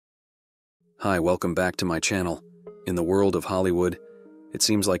Hi, welcome back to my channel. In the world of Hollywood, it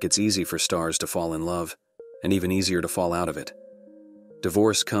seems like it's easy for stars to fall in love, and even easier to fall out of it.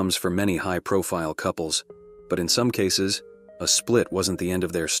 Divorce comes for many high-profile couples, but in some cases, a split wasn't the end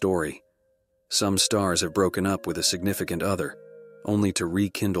of their story. Some stars have broken up with a significant other, only to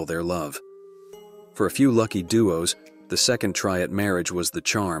rekindle their love. For a few lucky duos, the second try at marriage was the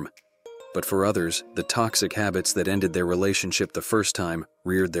charm, but for others, the toxic habits that ended their relationship the first time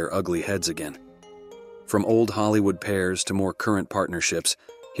reared their ugly heads again. From old Hollywood pairs to more current partnerships,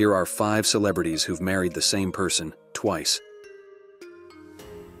 here are 5 celebrities who've married the same person twice.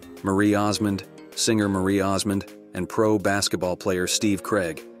 Marie Osmond, singer Marie Osmond, and pro basketball player Steve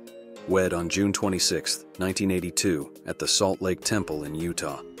Craig wed on June 26, 1982, at the Salt Lake Temple in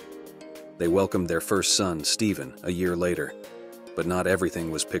Utah. They welcomed their first son, Stephen, a year later, but not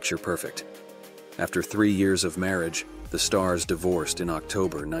everything was picture perfect. After 3 years of marriage, the stars divorced in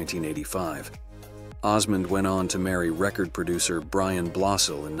October 1985. Osmond went on to marry record producer Brian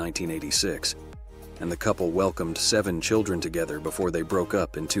Blossel in 1986, and the couple welcomed 7 children together before they broke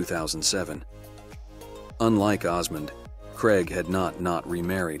up in 2007. Unlike Osmond, Craig had not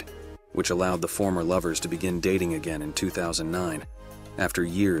remarried, which allowed the former lovers to begin dating again in 2009, after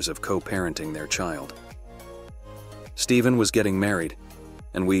years of co-parenting their child. Stephen was getting married,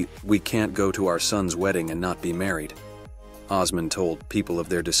 and we can't go to our son's wedding and not be married, Osmond told People of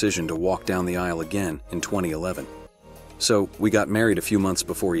their decision to walk down the aisle again in 2011. So we got married a few months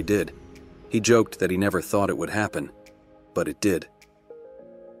before he did. He joked that he never thought it would happen, but it did.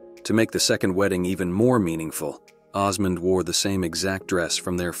 To make the second wedding even more meaningful, Osmond wore the same exact dress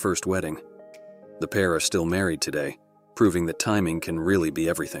from their first wedding. The pair are still married today, proving that timing can really be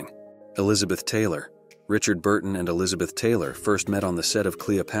everything. Elizabeth Taylor. Richard Burton and Elizabeth Taylor first met on the set of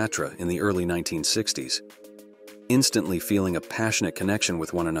Cleopatra in the early 1960s. Instantly feeling a passionate connection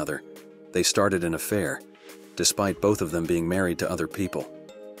with one another, they started an affair, despite both of them being married to other people.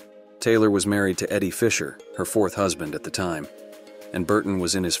 Taylor was married to Eddie Fisher, her 4th husband at the time, and Burton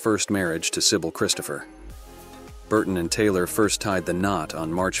was in his first marriage to Sybil Christopher. Burton and Taylor first tied the knot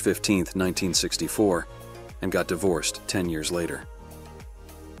on March 15, 1964, and got divorced 10 years later.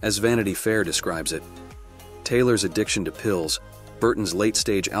 As Vanity Fair describes it, Taylor's addiction to pills, Burton's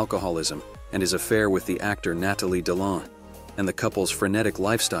late-stage alcoholism, and his affair with the actor Nathalie Delon, and the couple's frenetic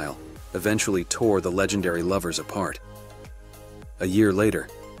lifestyle eventually tore the legendary lovers apart. A year later,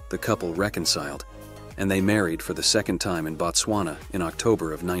 the couple reconciled, and they married for the second time in Botswana in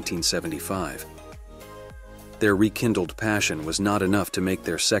October of 1975. Their rekindled passion was not enough to make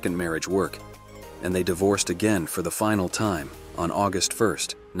their second marriage work, and they divorced again for the final time on August 1,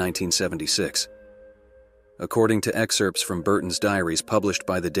 1976. According to excerpts from Burton's diaries published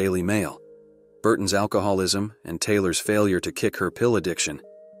by the Daily Mail, Burton's alcoholism and Taylor's failure to kick her pill addiction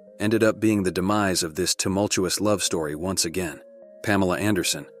ended up being the demise of this tumultuous love story once again. Pamela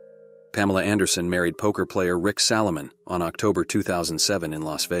Anderson. Pamela Anderson married poker player Rick Salomon on October 2007 in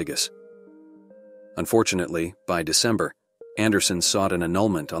Las Vegas. Unfortunately, by December, Anderson sought an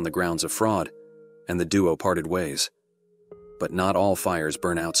annulment on the grounds of fraud, and the duo parted ways. But not all fires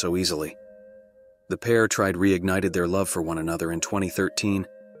burn out so easily. The pair reignited their love for one another in 2013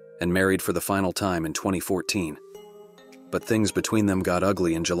 and married for the final time in 2014. But things between them got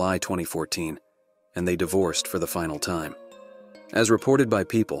ugly in July 2014, and they divorced for the final time. As reported by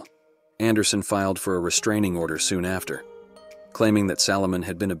People, Anderson filed for a restraining order soon after, claiming that Salomon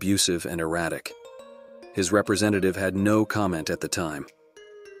had been abusive and erratic. His representative had no comment at the time.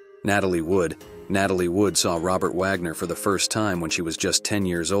 Natalie Wood saw Robert Wagner for the first time when she was just 10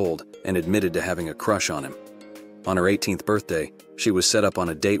 years old and admitted to having a crush on him. On her 18th birthday, she was set up on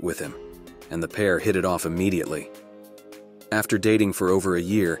a date with him, and the pair hit it off immediately. After dating for over a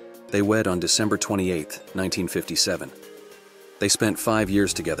year, they wed on December 28, 1957. They spent 5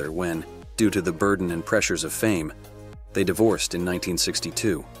 years together when, due to the burden and pressures of fame, they divorced in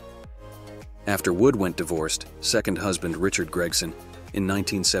 1962. After Wood went divorced, second husband Richard Gregson, in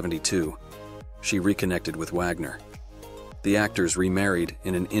 1972, she reconnected with Wagner. The actors remarried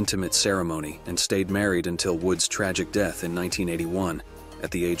in an intimate ceremony and stayed married until Wood's tragic death in 1981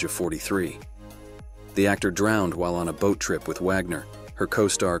 at the age of 43. The actor drowned while on a boat trip with Wagner, her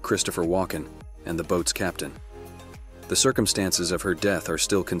co-star Christopher Walken, and the boat's captain. The circumstances of her death are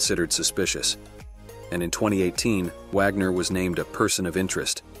still considered suspicious, and in 2018, Wagner was named a person of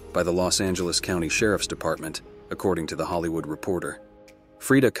interest by the Los Angeles County Sheriff's Department, according to The Hollywood Reporter.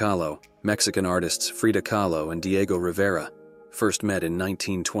 Frida Kahlo, Mexican artists Frida Kahlo and Diego Rivera, first met in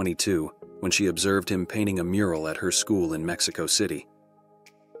 1922 when she observed him painting a mural at her school in Mexico City.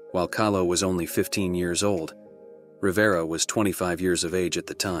 While Kahlo was only 15 years old, Rivera was 25 years of age at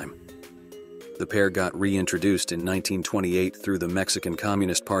the time. The pair got reintroduced in 1928 through the Mexican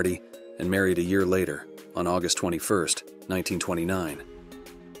Communist Party and married a year later, on August 21, 1929.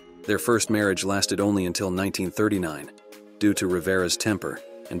 Their first marriage lasted only until 1939, due to Rivera's temper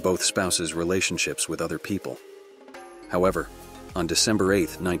and both spouses' relationships with other people. However, on December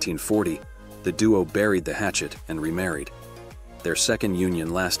 8, 1940, the duo buried the hatchet and remarried. Their second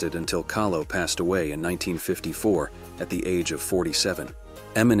union lasted until Kahlo passed away in 1954 at the age of 47.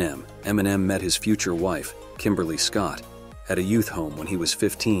 Eminem met his future wife, Kimberly Scott, at a youth home when he was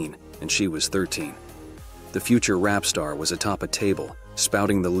 15 and she was 13. The future rap star was atop a table,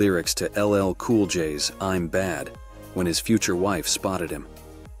 spouting the lyrics to LL Cool J's "I'm Bad," when his future wife spotted him.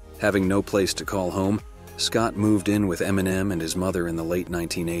 Having no place to call home, Scott moved in with Eminem and his mother in the late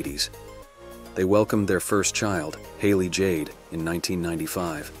 1980s. They welcomed their first child, Haley Jade, in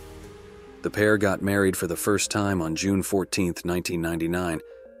 1995. The pair got married for the first time on June 14, 1999,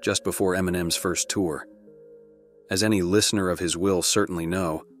 just before Eminem's first tour. As any listener of his will certainly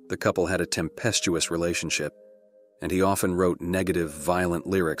know, the couple had a tempestuous relationship, and he often wrote negative, violent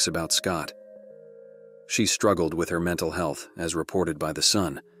lyrics about Scott. She struggled with her mental health, as reported by The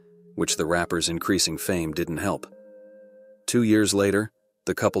Sun, which the rapper's increasing fame didn't help. 2 years later,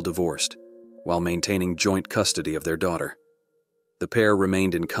 the couple divorced, while maintaining joint custody of their daughter. The pair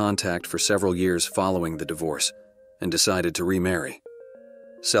remained in contact for several years following the divorce and decided to remarry,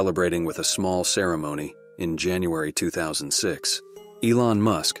 celebrating with a small ceremony in January 2006. Elon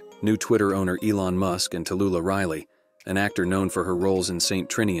Musk, new Twitter owner Elon Musk, and Tallulah Riley, an actor known for her roles in St.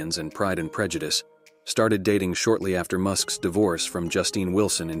 Trinian's and Pride and Prejudice, started dating shortly after Musk's divorce from Justine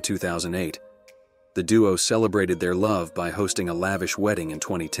Wilson in 2008. The duo celebrated their love by hosting a lavish wedding in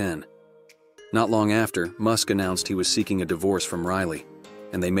 2010. Not long after, Musk announced he was seeking a divorce from Riley,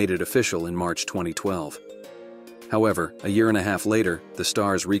 and they made it official in March 2012. However, a year and a half later, the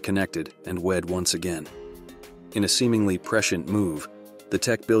stars reconnected and wed once again. In a seemingly prescient move, the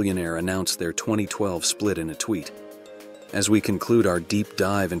tech billionaire announced their 2012 split in a tweet. As we conclude our deep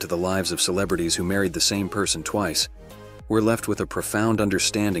dive into the lives of celebrities who married the same person twice, we're left with a profound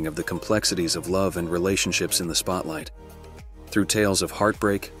understanding of the complexities of love and relationships in the spotlight. Through tales of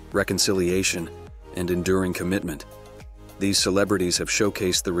heartbreak, reconciliation, and enduring commitment, these celebrities have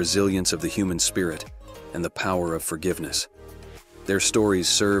showcased the resilience of the human spirit and the power of forgiveness. Their stories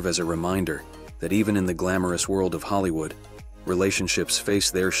serve as a reminder that even in the glamorous world of Hollywood, relationships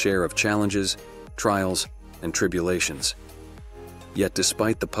face their share of challenges, trials, and tribulations. Yet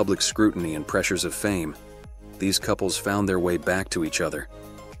despite the public scrutiny and pressures of fame, these couples found their way back to each other,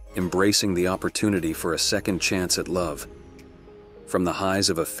 embracing the opportunity for a second chance at love. From the highs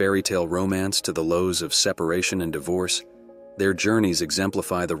of a fairy tale romance to the lows of separation and divorce, their journeys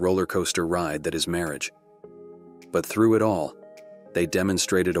exemplify the roller coaster ride that is marriage. But through it all, they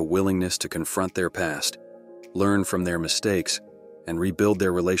demonstrated a willingness to confront their past, learn from their mistakes, and rebuild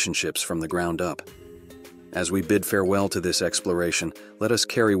their relationships from the ground up. As we bid farewell to this exploration, let us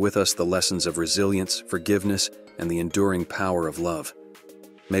carry with us the lessons of resilience, forgiveness, and the enduring power of love.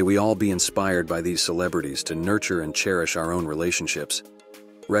 May we all be inspired by these celebrities to nurture and cherish our own relationships,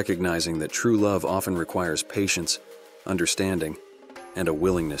 recognizing that true love often requires patience, understanding, and a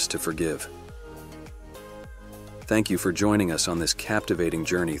willingness to forgive. Thank you for joining us on this captivating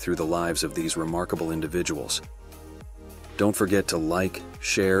journey through the lives of these remarkable individuals. Don't forget to like,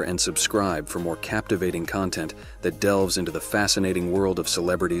 share, and subscribe for more captivating content that delves into the fascinating world of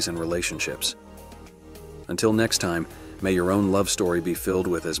celebrities and relationships. Until next time, may your own love story be filled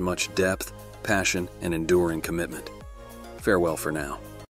with as much depth, passion, and enduring commitment. Farewell for now.